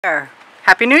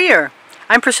Happy New Year!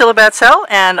 I'm Priscilla Batzell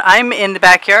and I'm in the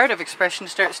backyard of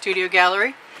Expressionist Art Studio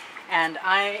Gallery, and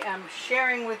I am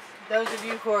sharing with those of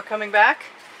you who are coming back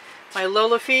my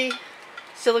Lolafi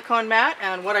silicone mat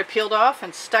and what I peeled off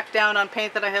and stuck down on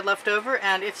paint that I had left over,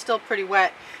 and it's still pretty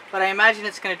wet, but I imagine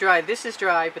it's going to dry. This is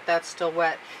dry, but that's still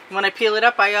wet. And when I peel it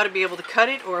up, I ought to be able to cut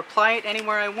it or apply it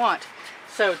anywhere I want.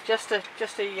 So just a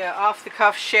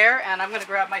off-the-cuff share, and I'm going to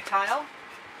grab my tile.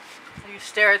 So you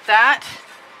stare at that.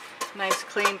 Nice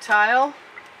clean tile,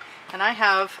 and I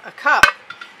have a cup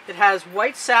that has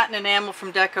white satin enamel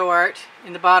from Deco Art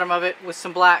in the bottom of it with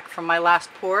some black from my last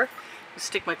pour. I'll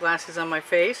stick my glasses on my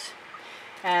face,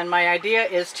 and my idea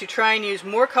is to try and use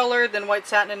more color than white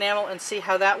satin enamel and see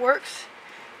how that works.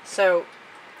 So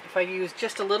if I use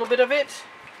just a little bit of it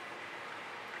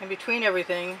in between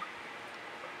everything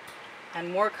and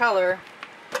more color,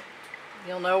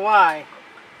 you'll know why.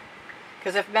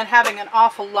 Because I've been having an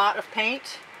awful lot of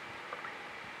paint.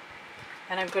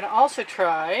 And I'm going to also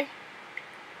try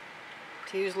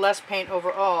to use less paint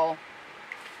overall.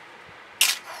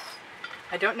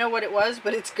 I don't know what it was,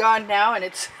 but it's gone now, and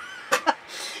it's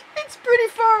it's pretty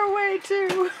far away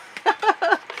too.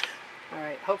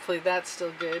 Alright, hopefully that's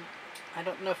still good. I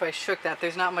don't know if I shook that.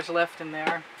 There's not much left in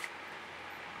there.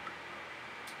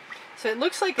 So it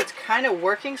looks like it's kind of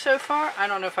working so far. I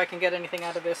don't know if I can get anything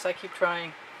out of this. I keep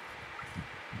trying.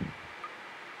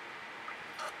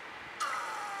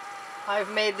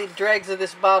 I've made the dregs of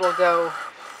this bottle go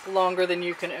longer than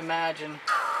you can imagine.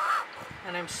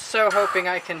 And I'm so hoping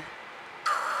I can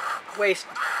waste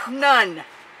none.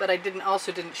 But I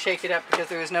also didn't shake it up because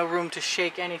there was no room to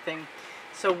shake anything.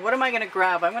 So what am I going to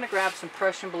grab? I'm going to grab some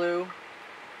Prussian blue.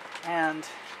 And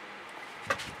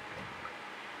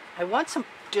I want some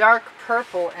dark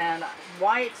purple. And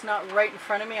why it's not right in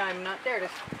front of me, I'm not there to...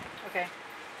 Okay.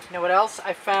 You know what else?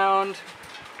 I found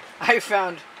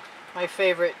my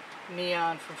favorite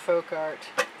neon from folk art,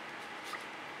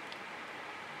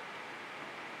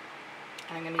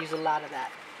 and I'm going to use a lot of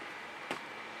that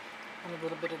and a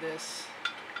little bit of this,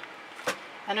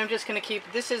 and I'm just going to keep,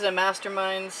 this is a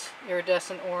Masterminds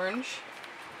iridescent orange.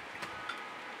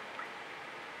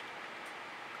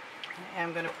 I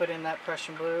am going to put in that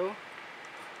Prussian blue,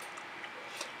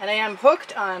 and I am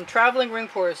hooked on traveling ribbon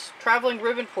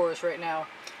pours right now.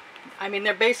 I mean,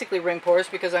 they're basically ring pours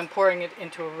because I'm pouring it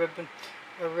into a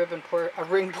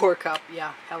ring pour cup.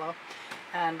 Yeah, hello.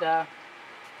 And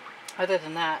other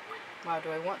than that, wow,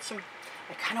 do I want some?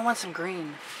 I kind of want some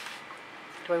green.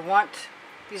 Do I want?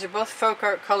 These are both folk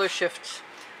art color shifts.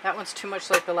 That one's too much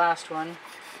like the last one.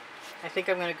 I think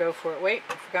I'm going to go for it. Wait,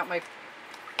 I forgot my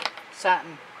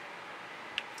satin.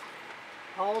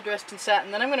 All dressed in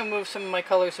satin. Then I'm going to move some of my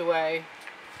colors away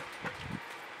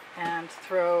and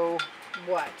throw.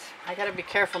 What? I gotta be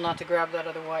careful not to grab that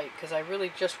other white because I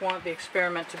really just want the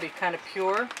experiment to be kind of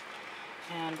pure,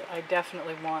 and I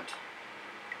definitely want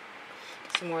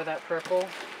some more of that purple.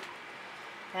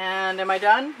 And am I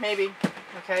done? Maybe.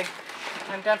 Okay,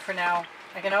 I'm done for now.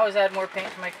 I can always add more paint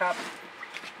to my cup.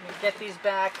 Let me get these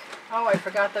back. Oh, I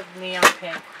forgot the neon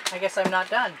pink. I guess I'm not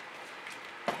done.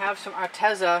 I have some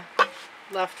Arteza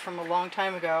left from a long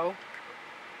time ago.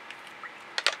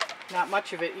 Not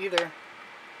much of it either.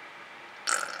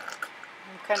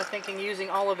 I'm kind of thinking using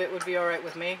all of it would be alright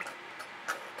with me.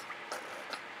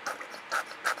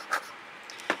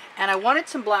 And I wanted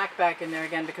some black back in there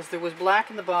again because there was black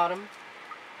in the bottom.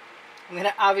 I'm going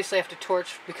to obviously have to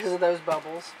torch because of those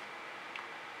bubbles.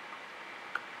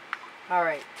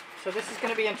 Alright, so this is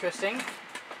going to be interesting.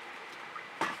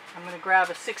 I'm going to grab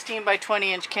a 16 by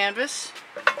 20 inch canvas.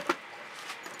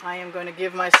 I am going to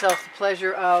give myself the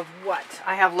pleasure of what?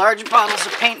 I have large bottles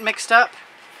of paint mixed up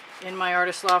in my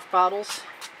Artist Loft bottles,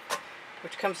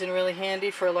 which comes in really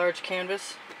handy for a large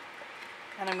canvas.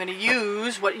 And I'm going to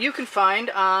use what you can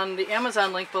find on the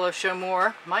Amazon link below, show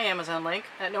more, my Amazon link,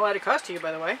 at no added cost to you,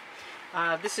 by the way.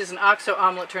 This is an OXO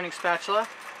omelet turning spatula,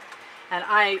 and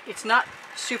it's not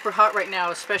super hot right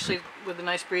now, especially with the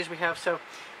nice breeze we have, so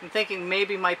I'm thinking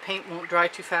maybe my paint won't dry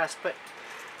too fast, but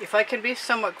if I can be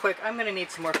somewhat quick, I'm going to need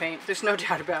some more paint. There's no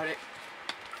doubt about it.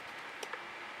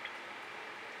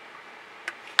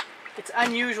 It's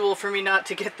unusual for me not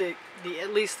to get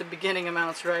at least the beginning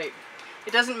amounts right.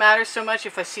 It doesn't matter so much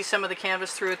if I see some of the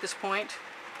canvas through at this point.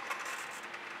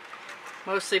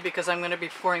 Mostly because I'm going to be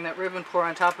pouring that ribbon pour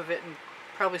on top of it and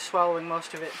probably swallowing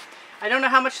most of it. I don't know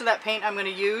how much of that paint I'm going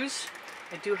to use.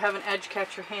 I do have an edge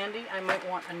catcher handy. I might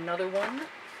want another one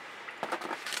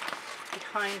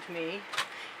behind me.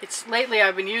 Lately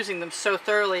I've been using them so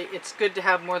thoroughly, it's good to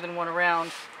have more than one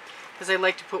around, because I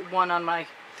like to put one on my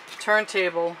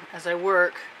turntable as I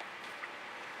work.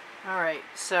 Alright,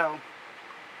 so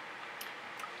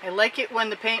I like it when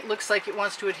the paint looks like it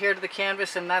wants to adhere to the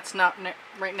canvas, and that's not,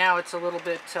 right now it's a little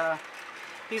bit,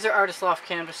 these are Artist Loft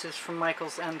canvases from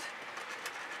Michaels, and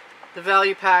the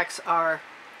value packs are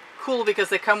cool because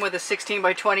they come with a 16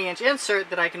 by 20 inch insert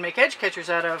that I can make edge catchers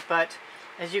out of, but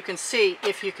as you can see,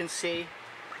 if you can see,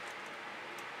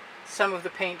 some of the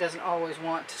paint doesn't always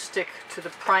want to stick to the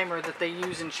primer that they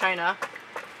use in China.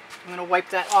 I'm going to wipe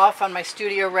that off on my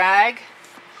studio rag.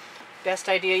 Best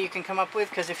idea you can come up with,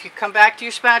 because if you come back to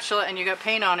your spatula and you got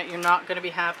paint on it, you're not going to be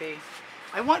happy.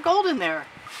 I want gold in there.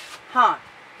 Huh.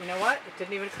 You know what? It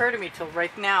didn't even occur to me till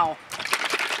right now.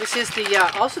 This is the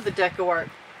also the Deco Art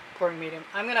pouring medium.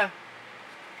 I'm going to,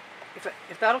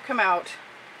 if that'll come out,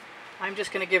 I'm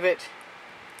just going to give it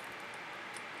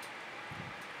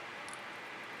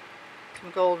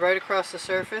some gold right across the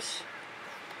surface.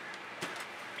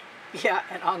 Yeah,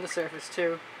 and on the surface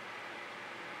too.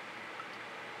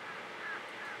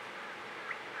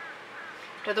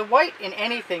 Now the white in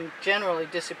anything generally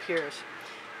disappears.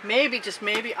 Maybe, just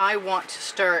maybe, I want to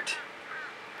start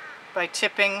by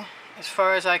tipping as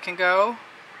far as I can go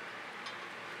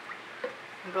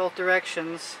in both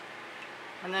directions,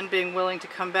 and then being willing to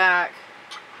come back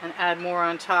and add more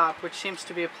on top, which seems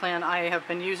to be a plan I have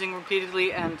been using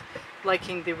repeatedly and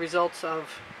liking the results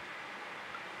of.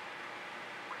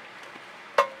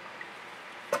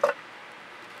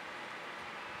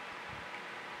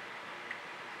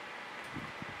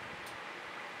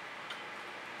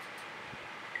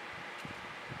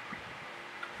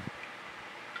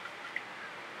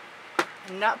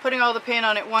 Not putting all the paint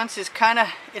on at once is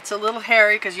it's a little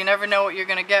hairy because you never know what you're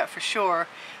going to get for sure,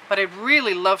 but I'd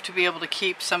really love to be able to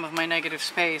keep some of my negative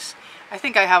space. I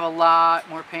think I have a lot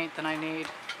more paint than I need.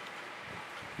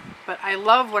 But I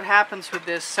love what happens with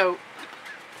this. So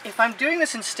if I'm doing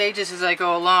this in stages as I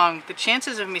go along, the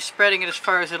chances of me spreading it as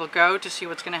far as it'll go to see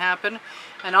what's going to happen,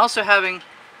 and also having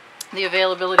the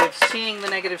availability of seeing the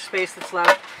negative space that's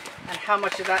left and how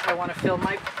much of that I want to fill.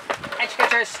 My edge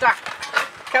catcher is stuck.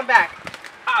 Come back.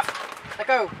 Off. Let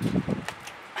go.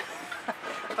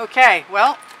 Okay,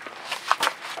 well,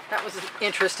 that was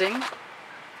interesting.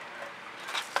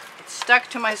 It's stuck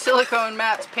to my silicone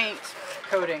matte paint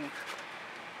coating.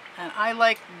 And I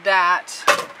like that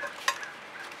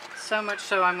so much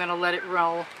so I'm going to let it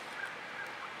roll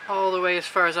all the way as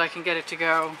far as I can get it to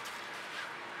go.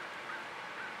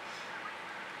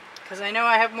 Because I know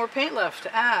I have more paint left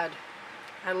to add.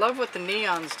 I love what the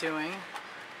neon's doing.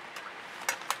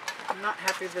 I'm not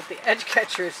happy that the edge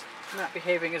catcher is not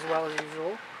behaving as well as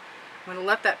usual. I'm going to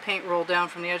let that paint roll down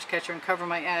from the edge catcher and cover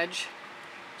my edge.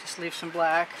 Just leave some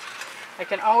black. I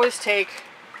can always take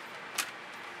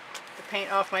the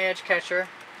paint off my edge catcher,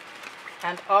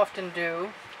 and often do.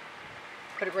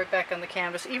 Put it right back on the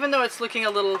canvas. Even though it's looking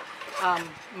a little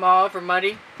mauve or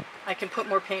muddy, I can put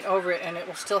more paint over it and it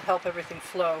will still help everything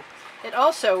flow. It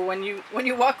also, when you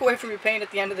walk away from your paint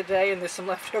at the end of the day and there's some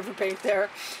leftover paint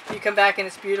there, you come back and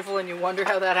it's beautiful and you wonder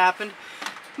how that happened.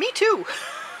 Me too.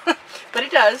 But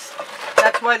it does.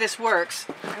 That's why this works.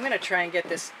 I'm going to try and get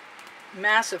this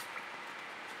massive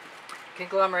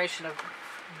conglomeration of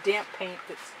damp paint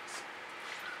that's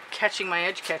catching my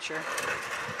edge catcher.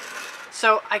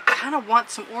 So I kind of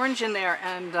want some orange in there,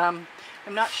 and I'm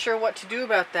not sure what to do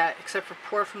about that except for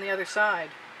pour from the other side.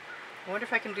 I wonder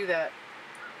if I can do that.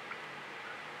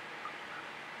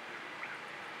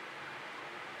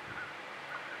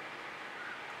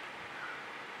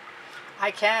 I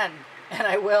can, and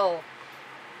I will.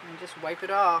 And just wipe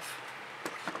it off.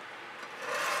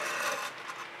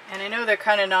 And I know they're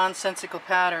kind of nonsensical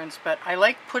patterns, but I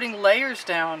like putting layers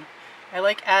down. I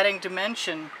like adding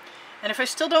dimension. And if I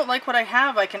still don't like what I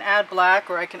have, I can add black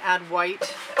or I can add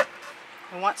white.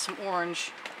 I want some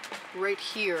orange right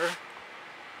here.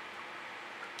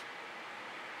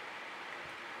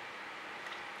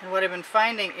 And what I've been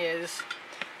finding is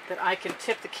that I can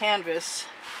tip the canvas.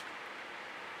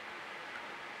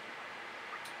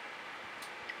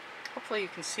 Hopefully you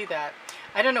can see that.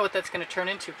 I don't know what that's going to turn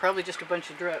into, probably just a bunch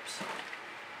of drips.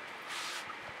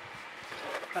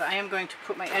 But I am going to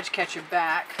put my edge catcher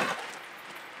back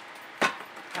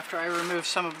after I remove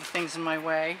some of the things in my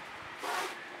way.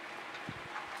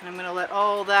 And I'm going to let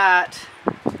all that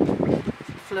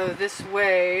flow this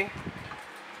way.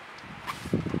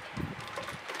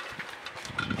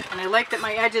 And I like that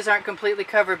my edges aren't completely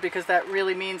covered, because that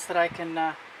really means that I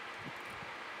can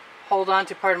hold on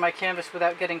to part of my canvas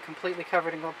without getting completely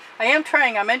covered in gold. I am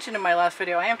trying, I mentioned in my last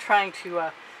video, I am trying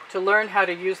to learn how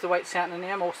to use the white satin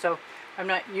enamel, so I'm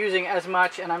not using as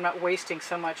much and I'm not wasting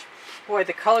so much. Boy,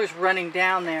 the colors running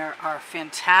down there are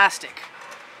fantastic.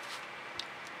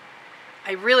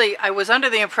 I was under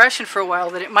the impression for a while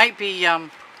that it might be,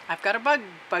 I I've got a bug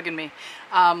bugging me.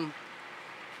 Lost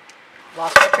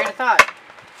my train of thought.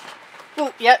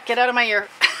 Ooh, yeah, get out of my ear.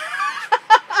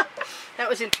 That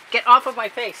was in. Get off of my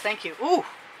face. Thank you. Ooh,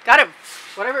 got him.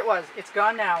 Whatever it was, it's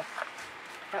gone now.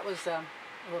 That was a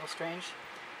little strange.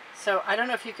 So I don't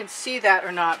know if you can see that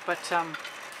or not, but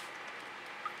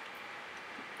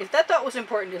if that thought was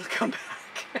important, it'll come back.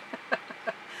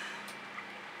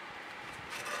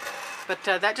 But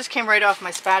that just came right off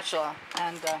my spatula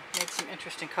and made some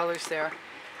interesting colors there.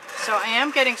 So I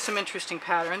am getting some interesting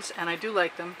patterns, and I do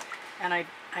like them. And I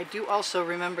do also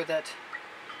remember that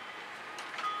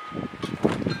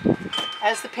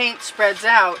as the paint spreads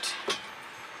out,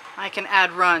 I can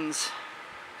add runs.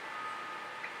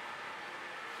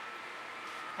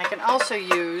 I can also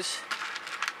use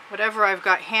whatever I've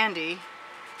got handy.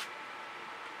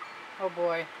 Oh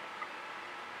boy.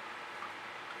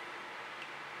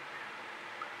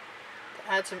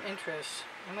 To add some interest.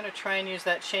 I'm going to try and use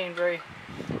that chain very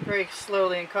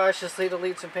slowly and cautiously to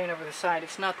lead some paint over the side.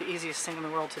 It's not the easiest thing in the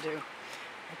world to do.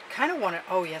 I kind of want to,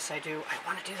 oh yes I do. I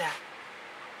want to do that.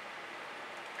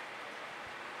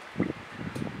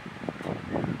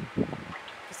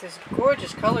 Because there's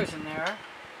gorgeous colors in there.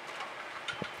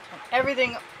 And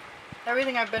everything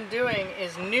I've been doing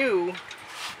is new.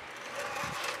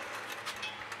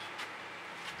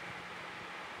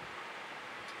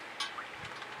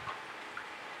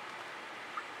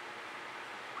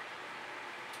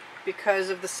 Because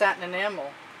of the satin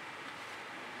enamel.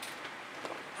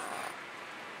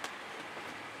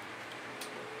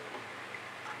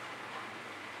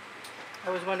 I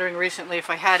was wondering recently if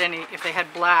I had any, if they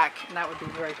had black, and that would be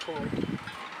very cool.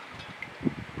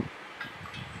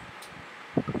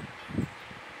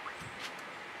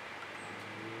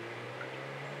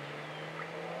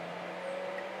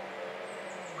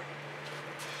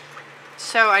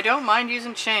 So I don't mind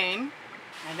using chain.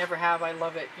 I never have. I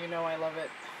love it. You know I love it.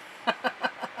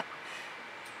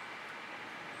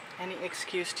 Any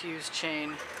excuse to use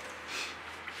chain.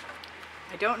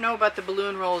 I don't know about the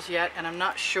balloon rolls yet, and I'm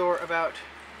not sure about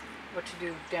what to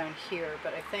do down here,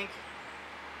 but I think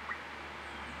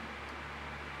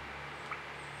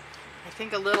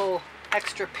a little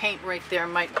extra paint right there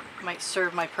might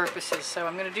serve my purposes. So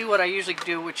I'm going to do what I usually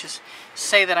do, which is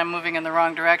say that I'm moving in the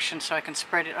wrong direction so I can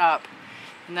spread it up,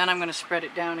 and then I'm going to spread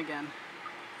it down again.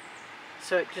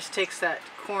 So it just takes that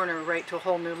corner right to a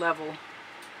whole new level.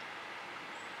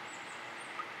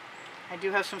 I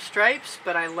do have some stripes,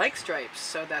 but I like stripes,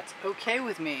 so that's okay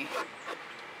with me.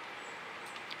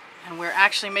 And we're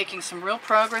actually making some real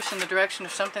progress in the direction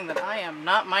of something that I am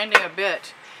not minding a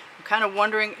bit. I'm kind of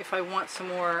wondering if I want some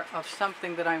more of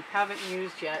something that I haven't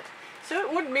used yet. So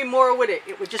it wouldn't be more, would it?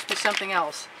 It would just be something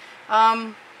else.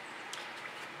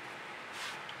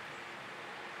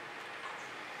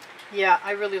 Yeah,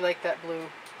 I really like that blue.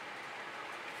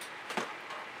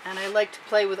 And I like to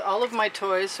play with all of my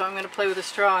toys, so I'm going to play with a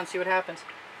straw and see what happens.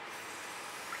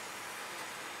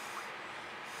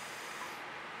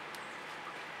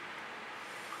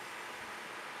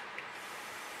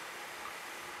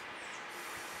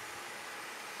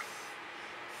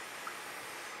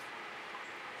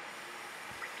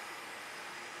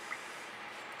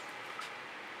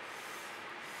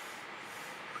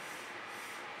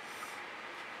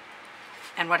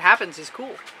 And what happens is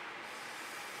cool.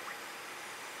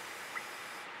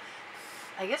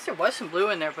 I guess there was some blue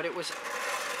in there, but it was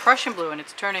Prussian blue, and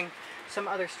it's turning some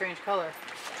other strange color.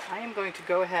 I am going to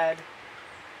go ahead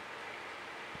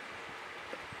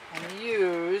and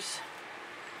use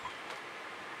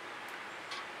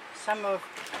some of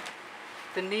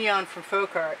the neon from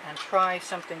Folk Art and try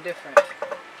something different.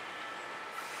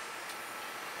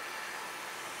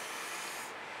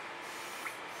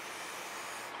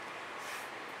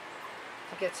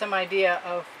 To get some idea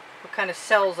of what kind of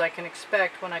cells I can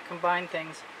expect when I combine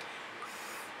things.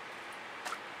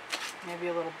 Maybe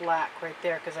a little black right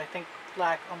there, because I think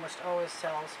black almost always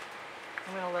sells.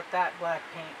 I'm going to let that black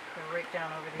paint go right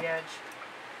down over the edge,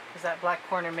 because that black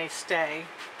corner may stay.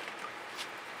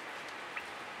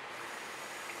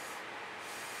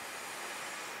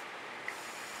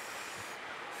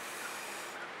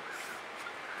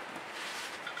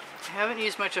 I haven't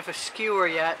used much of a skewer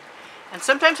yet, and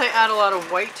sometimes I add a lot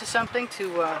of white to something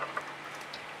to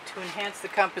enhance the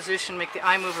composition, make the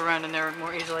eye move around in there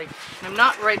more easily. And I'm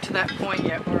not right to that point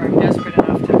yet where I'm desperate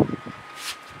enough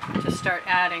to start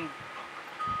adding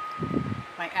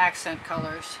my accent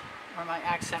colors, or my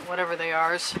accent whatever they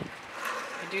are. I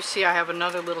do see I have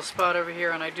another little spot over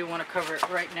here, and I do want to cover it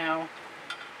right now.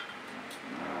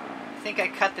 I think I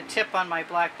cut the tip on my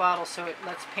black bottle so it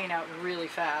lets paint out really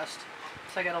fast.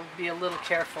 So I gotta be a little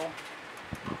careful.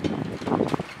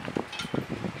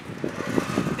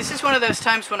 This is one of those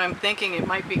times when I'm thinking it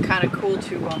might be kind of cool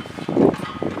to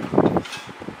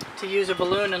use a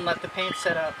balloon and let the paint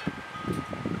set up.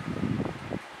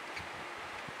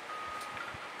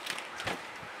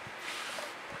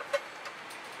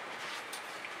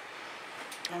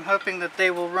 I'm hoping that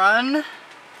they will run.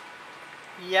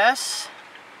 Yes.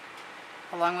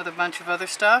 Along with a bunch of other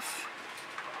stuff.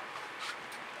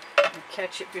 And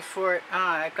catch it before it...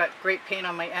 I've got great paint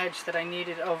on my edge that I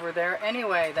needed over there.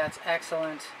 Anyway, that's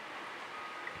excellent.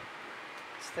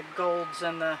 It's the golds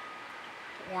and the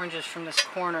oranges from this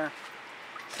corner.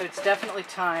 So it's definitely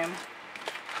time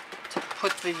to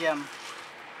put the...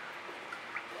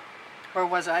 where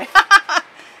was I?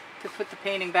 To put the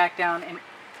painting back down in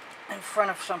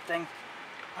front of something.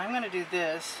 I'm going to do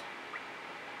this.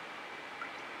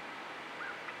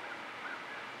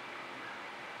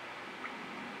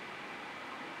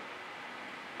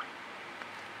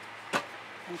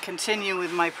 And continue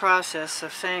with my process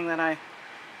of saying that I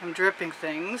am dripping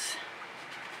things.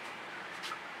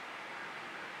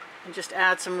 And just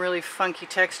add some really funky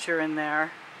texture in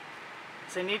there.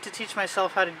 Because I need to teach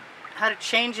myself how to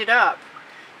change it up.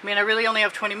 I mean, I really only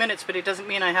have 20 minutes, but it doesn't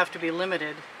mean I have to be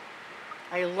limited.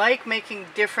 I like making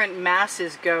different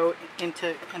masses go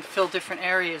into and fill different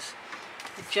areas.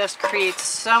 It just creates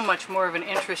so much more of an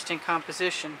interesting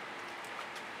composition.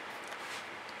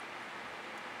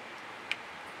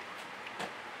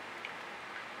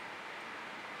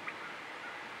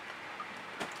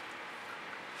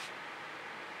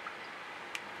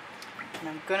 And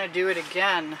I'm going to do it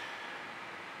again.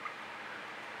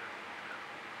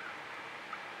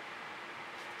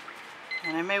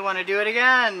 And I may want to do it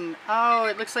again. Oh,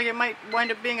 it looks like it might wind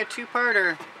up being a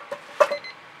two-parter.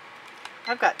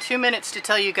 I've got 2 minutes to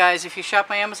tell you guys, if you shop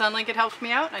my Amazon link, it helps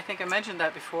me out. I think I mentioned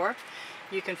that before.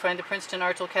 You can find the Princeton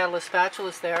Art Tool Catalyst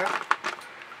spatulas there.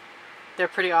 They're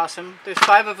pretty awesome. There's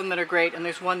 5 of them that are great, and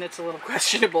there's one that's a little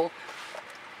questionable.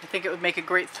 I think it would make a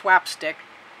great thwap stick.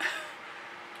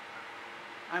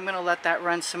 I'm going to let that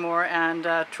run some more and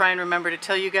try and remember to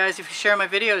tell you guys, if you share my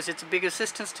videos, it's a big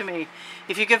assistance to me.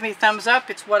 If you give me thumbs up,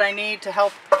 it's what I need to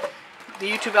help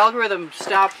the YouTube algorithm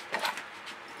stop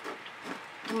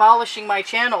demolishing my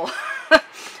channel.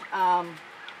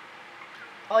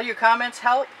 All your comments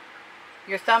help.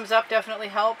 Your thumbs up definitely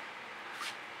help.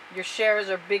 Your shares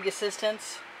are big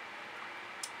assistance.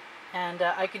 And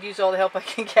I could use all the help I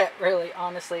can get, really,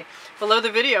 honestly. Below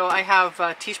the video, I have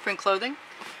Teespring clothing.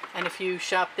 And if you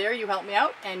shop there, you help me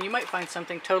out, and you might find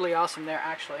something totally awesome there,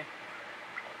 actually.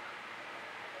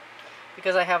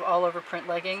 Because I have all over print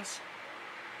leggings.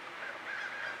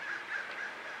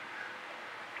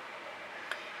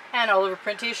 And all over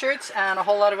print t-shirts, and a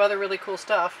whole lot of other really cool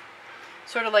stuff.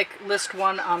 Sort of like list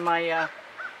 1 on my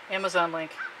Amazon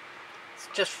link. It's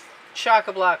just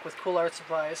chock-a-block with cool art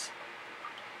supplies.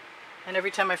 And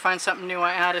every time I find something new,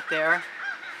 I add it there.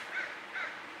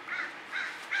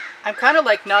 I'm kind of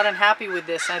like not unhappy with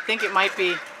this. I think it might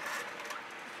be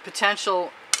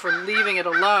potential for leaving it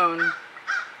alone,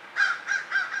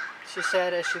 she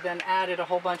said, as she then added a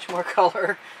whole bunch more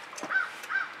color.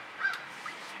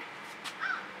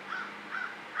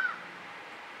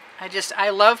 I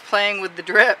love playing with the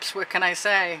drips, what can I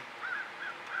say?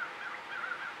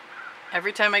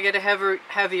 Every time I get a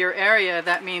heavier area,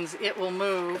 that means it will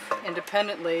move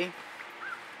independently.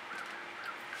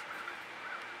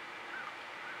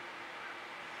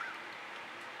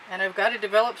 And I've got to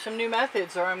develop some new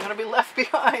methods or I'm going to be left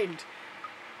behind.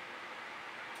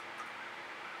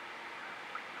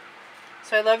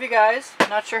 So I love you guys.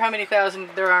 Not sure how many thousand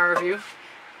there are of you.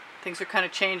 Things are kind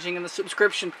of changing in the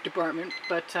subscription department.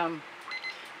 But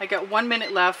I got 1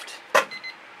 minute left.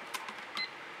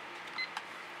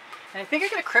 And I think I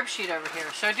got a crib sheet over here.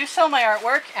 So I do sell my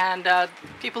artwork, and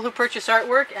people who purchase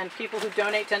artwork and people who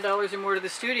donate $10 or more to the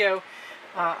studio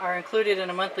are included in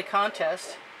a monthly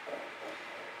contest.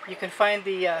 You can find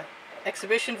the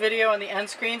exhibition video on the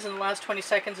end screens in the last 20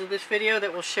 seconds of this video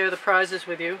that will share the prizes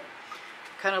with you.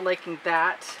 I'm kind of liking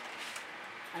that.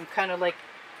 I'm kind of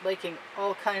liking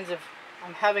all kinds of...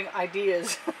 I'm having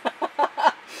ideas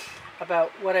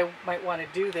about what I might want to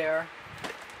do there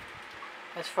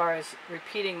as far as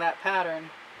repeating that pattern.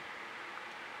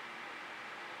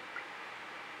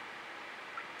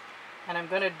 And I'm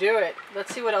going to do it.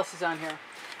 Let's see what else is on here.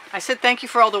 I said thank you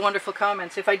for all the wonderful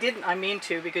comments. If I didn't, I mean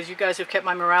to, because you guys have kept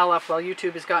my morale up while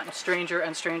YouTube has gotten stranger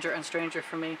and stranger and stranger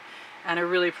for me. And I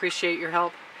really appreciate your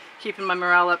help keeping my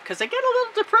morale up, because I get a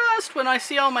little depressed when I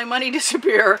see all my money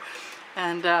disappear.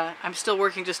 And I'm still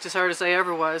working just as hard as I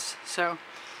ever was. So,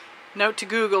 note to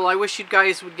Google, I wish you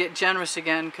guys would get generous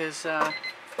again, because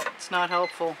it's not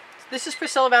helpful. This is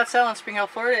Priscilla Batzell in Spring Hill,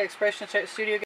 Florida, Expressionist Studio.